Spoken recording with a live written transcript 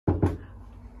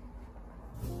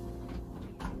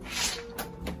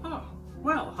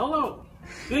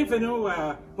Bienvenue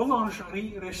à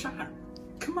Boulangerie Richard.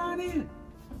 Come on in.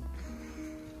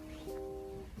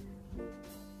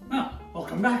 Well,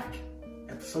 welcome back.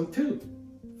 Episode 2,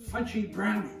 Fudgy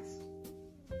Brownies.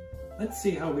 Let's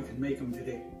see how we can make them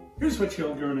today. Here's what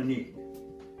you're going to need.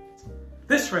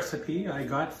 This recipe I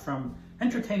got from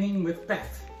Entertaining with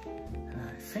Beth. And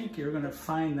I think you're going to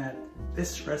find that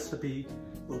this recipe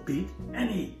will beat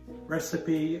any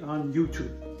recipe on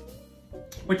YouTube.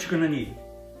 What you're going to need: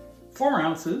 4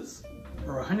 ounces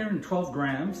or 112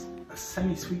 grams of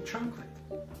semi-sweet chocolate,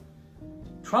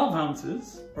 12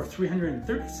 ounces or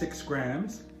 336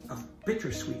 grams of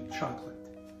bittersweet chocolate.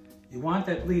 You want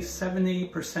at least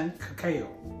 70% cacao,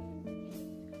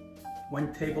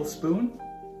 1 tablespoon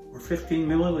or 15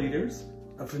 milliliters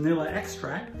of vanilla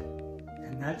extract,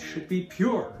 and that should be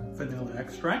pure vanilla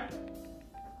extract,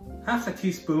 half a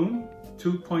teaspoon,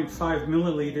 2.5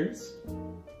 milliliters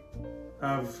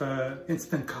of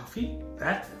instant coffee.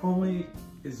 That only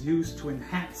is used to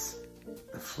enhance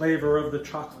the flavor of the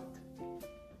chocolate.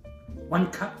 1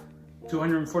 cup,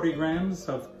 240 grams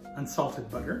of unsalted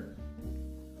butter,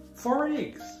 4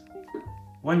 eggs,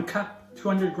 1 cup,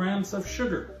 200 grams of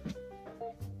sugar,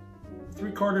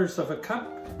 3/4 of a cup,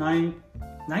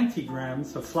 90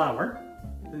 grams of flour,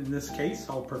 in this case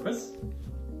all-purpose,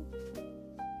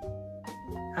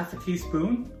 half a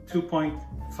teaspoon,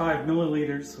 2.5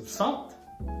 milliliters of salt,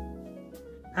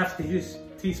 half a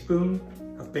teaspoon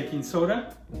of baking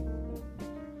soda.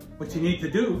 What you need to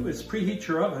do is preheat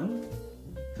your oven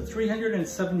to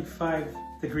 375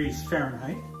 degrees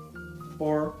Fahrenheit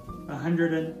or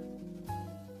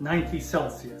 190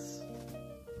 Celsius.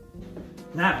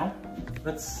 Now,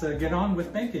 let's get on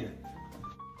with making it.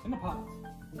 In a pot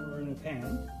or in a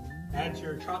pan, add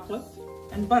your chocolate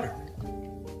and butter.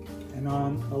 And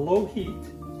on a low heat,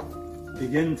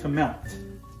 begin to melt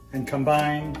and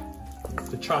combine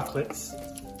the chocolates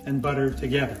and butter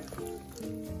together.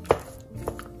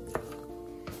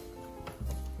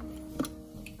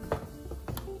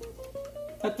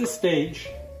 At this stage,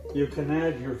 you can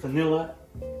add your vanilla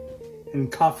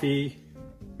and coffee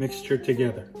mixture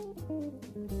together.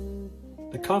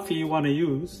 The coffee you want to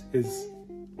use is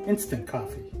instant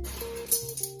coffee.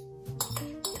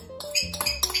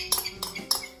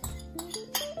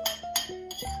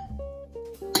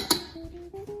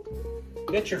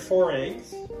 Get your 4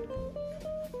 eggs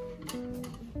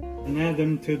and add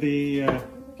them to the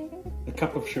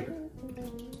cup of sugar.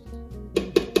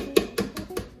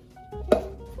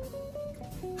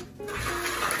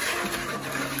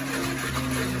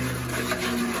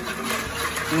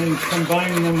 And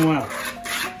combine them well.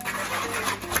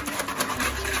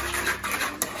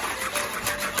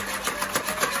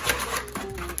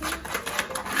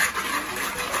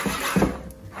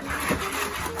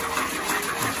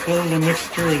 Until the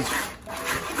mixture is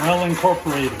well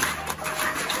incorporated.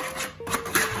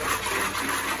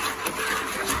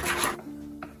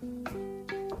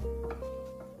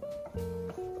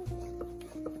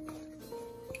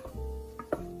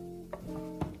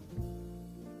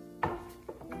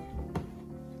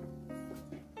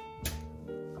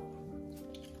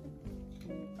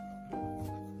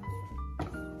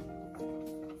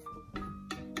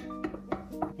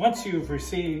 Once you've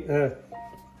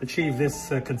achieve this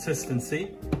consistency,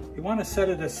 you want to set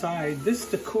it aside just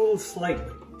to cool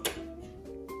slightly.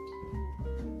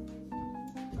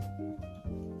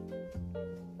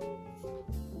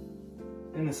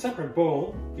 In a separate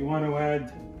bowl, you want to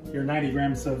add your 90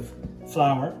 grams of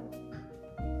flour,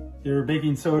 your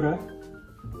baking soda,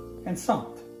 and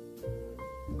salt.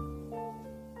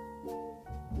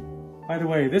 By the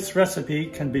way, this recipe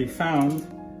can be found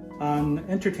on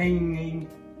Entertaining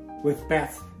with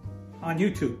Beth on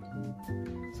YouTube.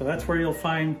 So that's where you'll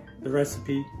find the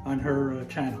recipe on her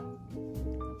channel.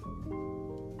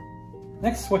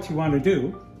 Next, what you want to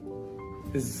do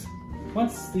is,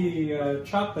 once the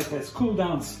chocolate has cooled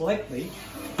down slightly,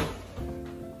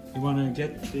 you want to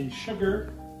get the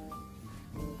sugar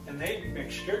and egg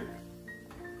mixture.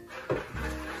 Make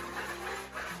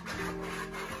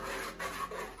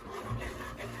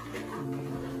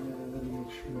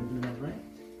sure I do that right.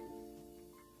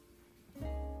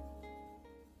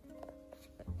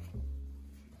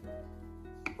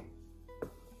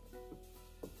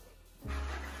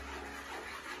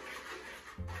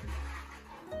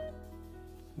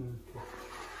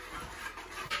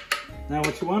 Now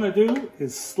what you want to do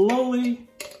is slowly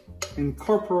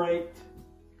incorporate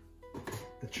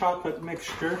the chocolate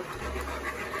mixture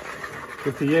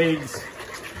with the eggs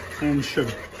and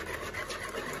sugar.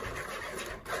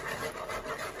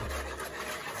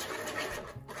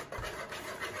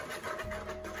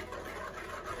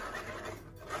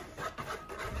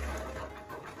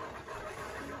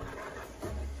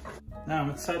 Now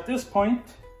it's at this point,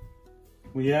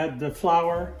 we add the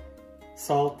flour,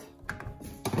 salt,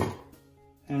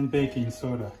 and baking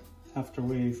soda after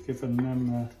we've given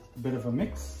them a bit of a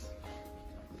mix.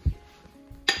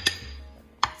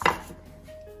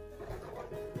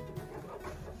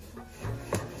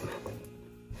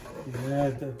 You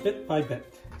add bit by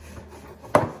bit.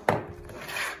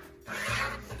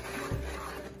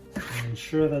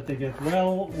 Ensure that they get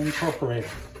well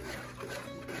incorporated.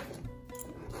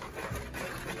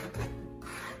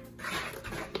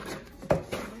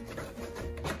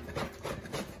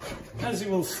 As you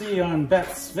will see on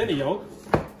Beth's video,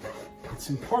 it's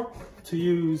important to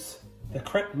use the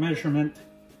correct measurement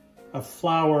of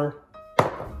flour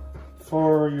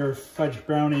for your fudge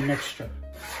brownie mixture.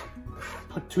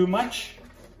 Put too much,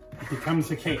 it becomes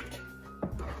a cake,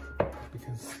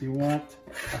 because you want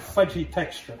a fudgy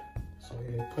texture. So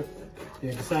you put the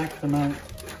exact amount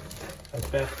that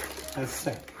Beth has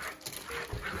set.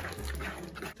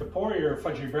 To pour your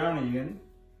fudgy brownie in,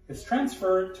 is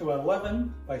transferred to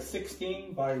 11 by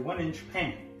 16 by 1 inch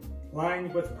pan,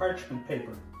 lined with parchment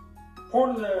paper.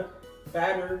 Pour the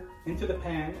batter into the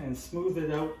pan and smooth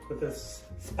it out with a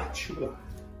spatula.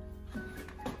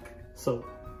 So,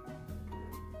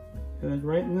 get it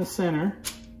right in the center,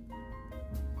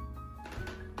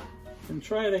 and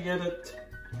try to get it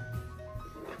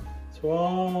to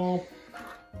all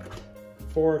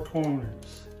 4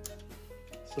 corners,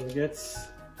 so it gets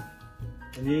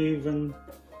an even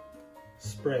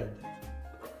spread.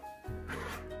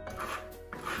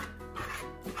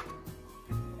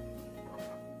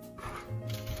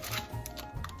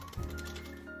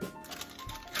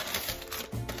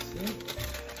 See?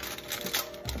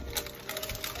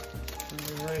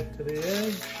 Right to the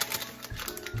edge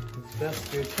as best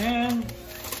you can.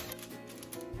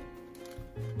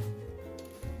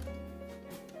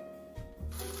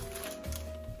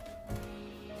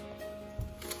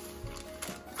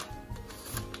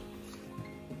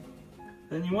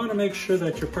 Then you want to make sure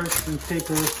that your parchment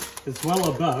paper is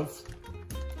well above,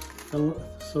 so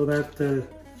that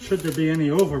should there be any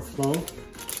overflow,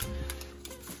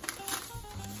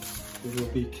 it will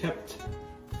be kept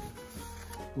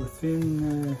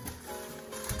within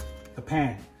the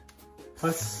pan.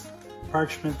 Plus,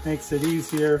 parchment makes it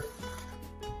easier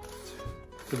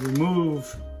to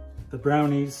remove the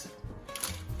brownies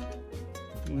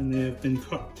when they have been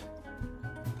cooked.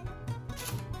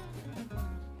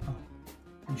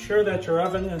 Ensure that your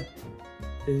oven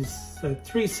is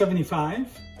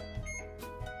 375.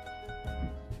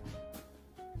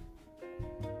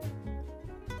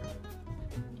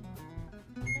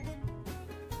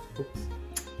 Oops.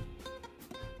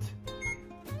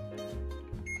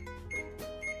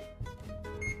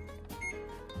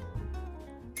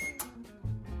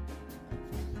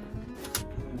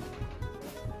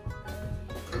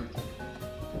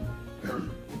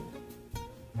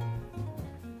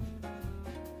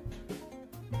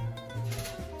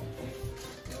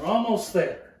 We're almost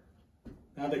there.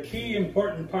 Now the key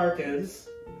important part is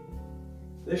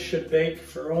this should bake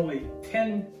for only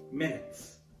 10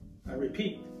 minutes. I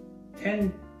repeat,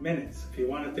 10 minutes if you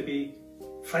want it to be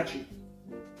fudgy.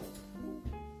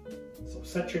 So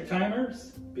set your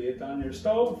timers, be it on your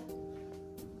stove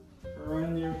or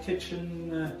in your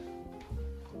kitchen.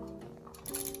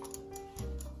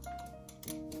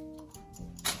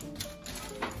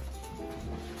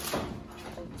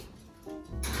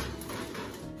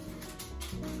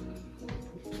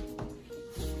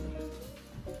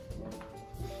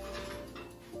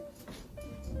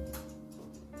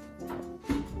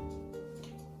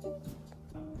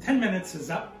 10 minutes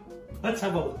is up. Let's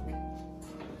have a look.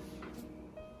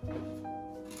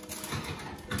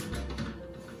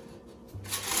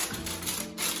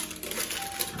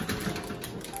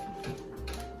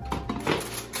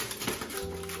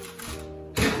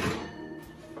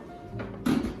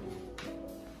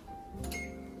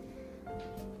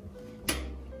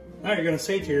 Now you're going to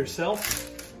say to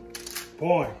yourself,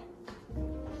 boy,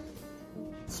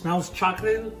 it smells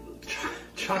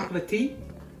chocolatey,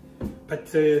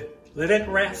 but let it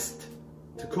rest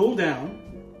to cool down.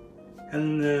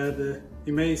 And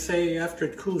you may say, after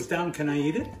it cools down, can I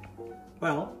eat it?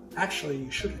 Well, actually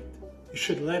you shouldn't. You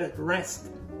should let it rest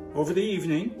over the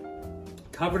evening,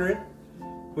 cover it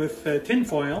with tin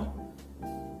foil,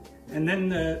 and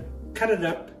then cut it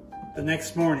up the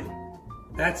next morning.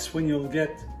 That's when you'll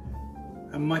get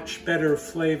a much better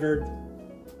flavored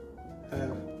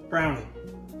brownie.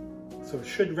 So it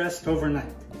should rest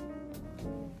overnight.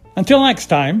 Until next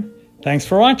time, thanks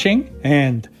for watching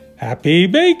and happy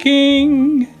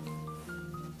baking!